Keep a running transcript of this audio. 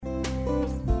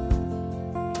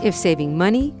If saving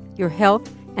money, your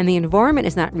health, and the environment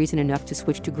is not reason enough to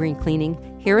switch to green cleaning,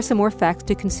 here are some more facts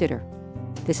to consider.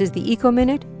 This is the Eco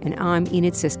Minute, and I'm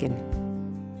Enid Siskin.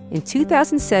 In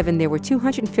 2007, there were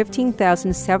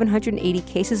 215,780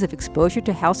 cases of exposure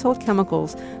to household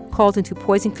chemicals called into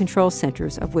poison control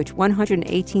centers, of which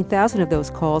 118,000 of those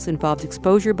calls involved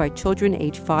exposure by children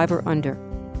age 5 or under.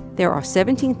 There are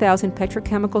 17,000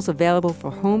 petrochemicals available for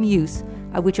home use,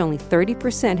 of which only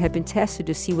 30% have been tested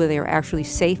to see whether they are actually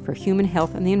safe for human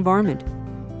health and the environment.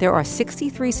 There are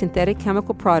 63 synthetic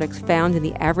chemical products found in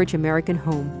the average American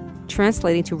home,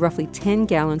 translating to roughly 10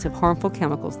 gallons of harmful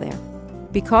chemicals there.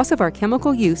 Because of our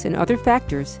chemical use and other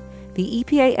factors, the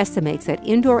EPA estimates that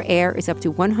indoor air is up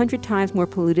to 100 times more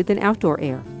polluted than outdoor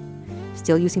air.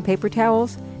 Still using paper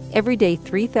towels? Every day,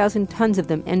 3,000 tons of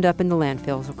them end up in the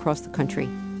landfills across the country.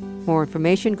 More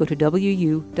information, go to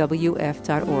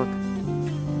WUWF.org.